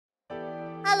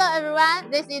Hello everyone,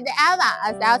 this is Eva,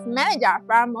 a sales manager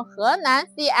from Henan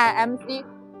CIMC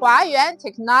HUAYUAN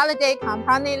Technology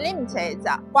Company Limited.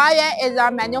 HUAYUAN is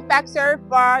a manufacturer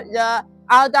for the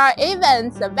outdoor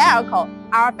events vehicle.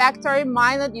 Our factory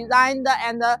mind designed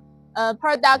and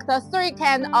product 3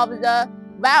 kinds of the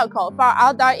vehicle for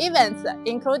outdoor events,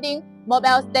 including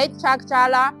mobile stage truck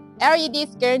trailer,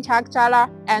 LED screen truck trailer,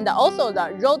 and also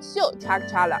the roadshow truck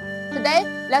trailer. Today,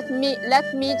 let's meet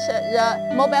the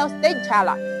mobile stage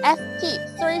trailer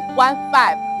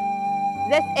ST315.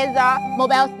 This is a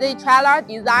mobile stage trailer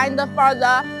designed for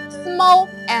the small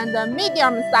and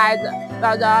medium size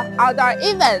for the outdoor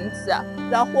events.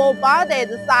 The whole body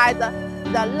size,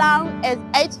 the long is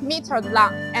 8 meters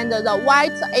long, and the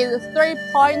width is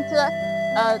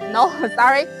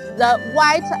the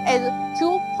width is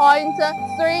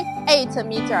 2.38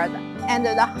 meters, and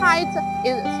the height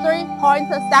is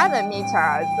 3.7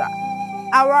 meters.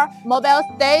 Our mobile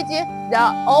stage,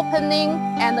 the opening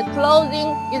and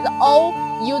closing is all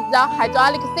use the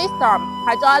hydraulic system,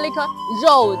 hydraulic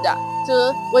road,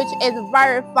 which is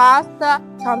very fast,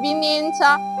 convenient,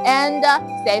 and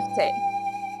safety.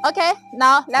 Okay,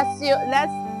 now let's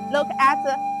look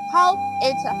at how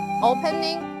it's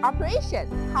operation.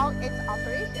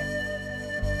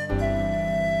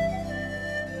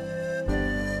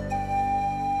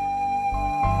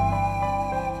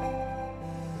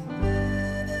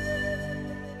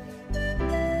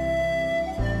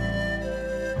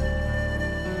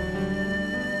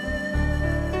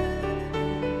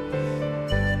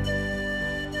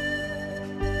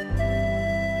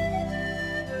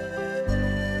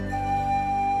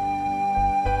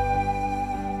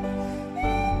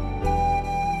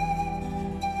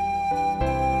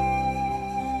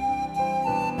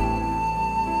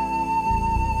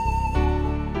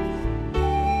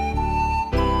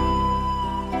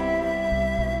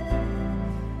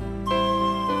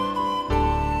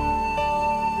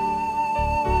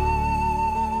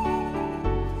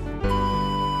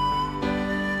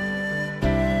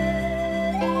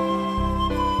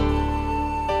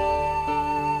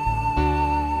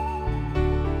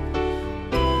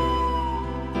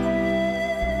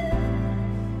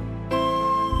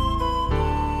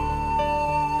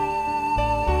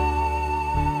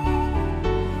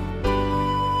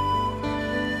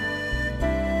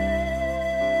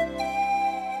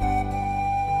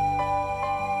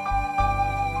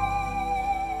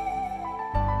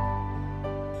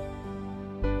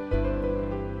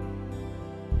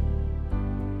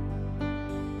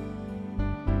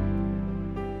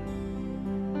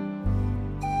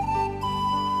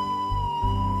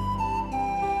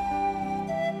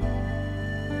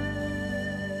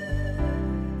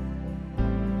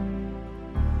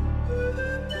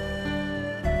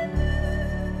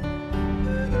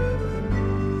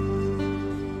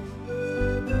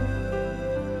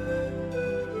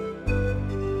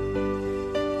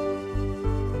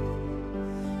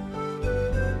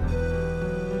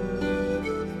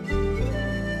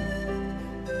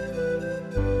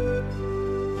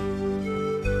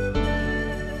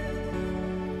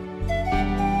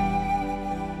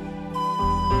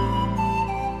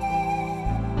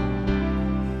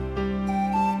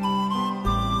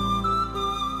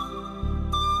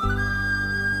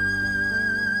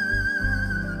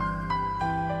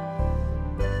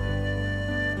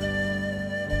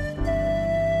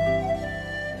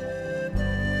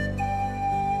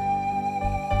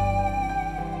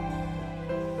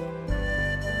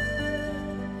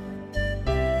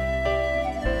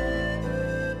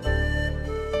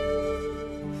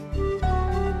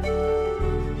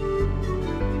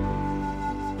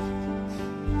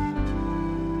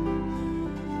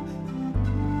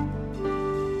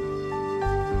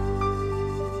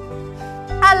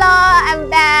 Hello, I'm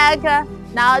back.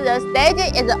 Now the stage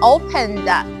is opened,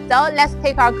 so let's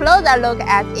take a closer look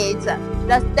at it.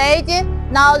 The stage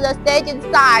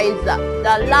size,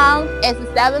 the long is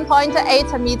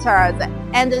 7.8 meters,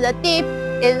 and the deep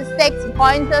is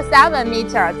 6.7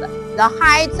 meters. The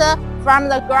height from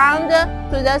the ground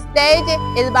to the stage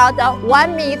is about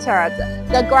 1 meter.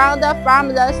 The ground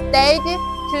from the stage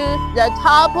to the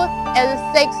top is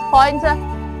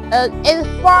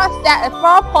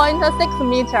 4.6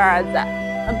 meters.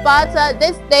 But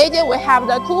this stage we have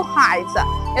the 2 heights.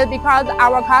 It's because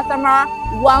our customer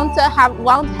won't have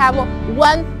one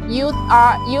use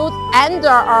under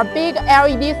our big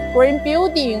LED screen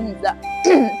buildings.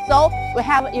 So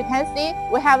you can see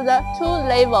we have the 2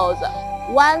 levels.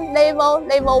 Level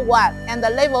 1, and the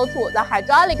level 2. The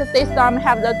hydraulic system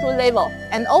have the 2 levels,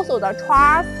 and also the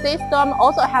truss system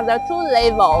also have the 2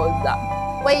 levels.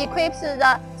 We equip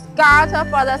the skirt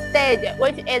for the stage,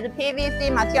 which is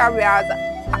PVC materials,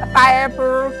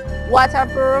 fireproof,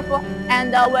 waterproof,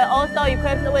 and we're also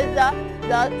equipped with the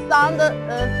sound,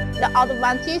 the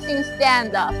advertising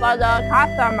stand for the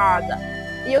customers.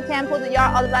 You can put your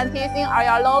advertising or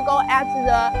your logo at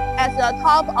the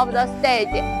top of the stage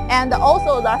and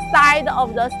also the side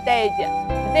of the stage.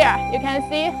 There you can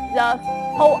see the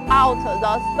pull out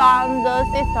the sound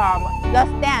system, the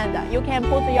stand. You can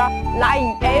put your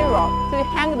line arrow to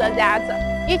hang that.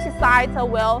 Each side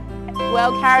will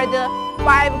carry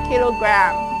 500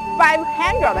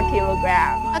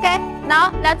 kilograms. Okay,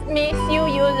 now let me show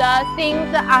you the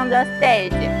things on the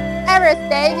stage. Every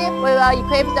stage we will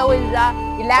equip with the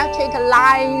electric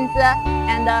lines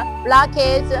and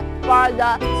blockage for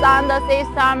the sound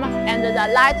system and the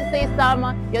light system.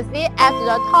 You see, at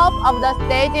the top of the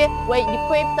stage, we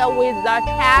equipped with the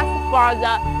track for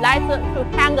the light to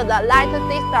hang the light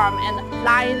system and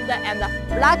lines and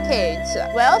blockage.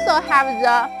 We also have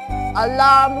the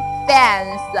alarm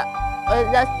fans.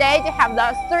 The stage have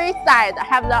the three sides,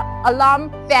 have the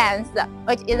alarm fans,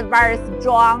 which is very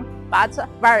strong but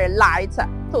very light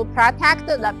to protect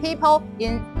the people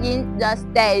in the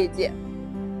stage.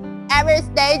 Every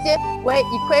stage we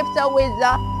equipped with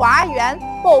the HUAYUAN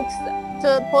box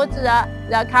to put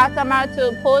the customer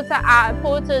to put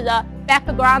the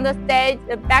background stage,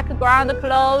 the background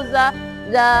clothes,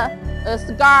 the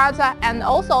skirt, and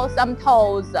also some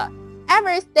toys.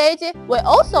 Every stage we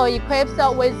also equipped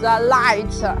with the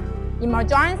light,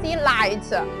 emergency light,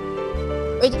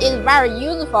 which is very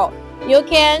useful. You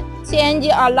can change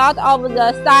a lot of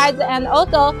the size and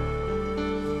also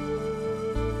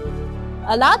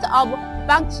a lot of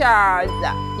functions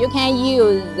you can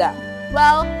use.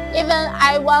 Well, even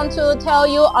I want to tell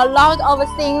you a lot of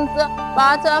things,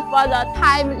 but for the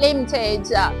time limited,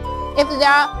 if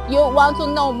you want to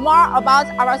know more about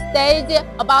our stage,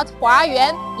 about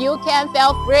HUAYUAN, you can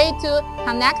feel free to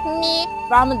connect me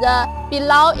from the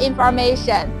below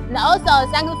information. And also,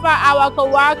 thanks for our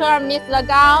co-worker, Mr.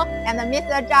 Gao and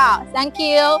Mr. Zhao. Thank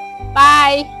you.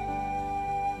 Bye.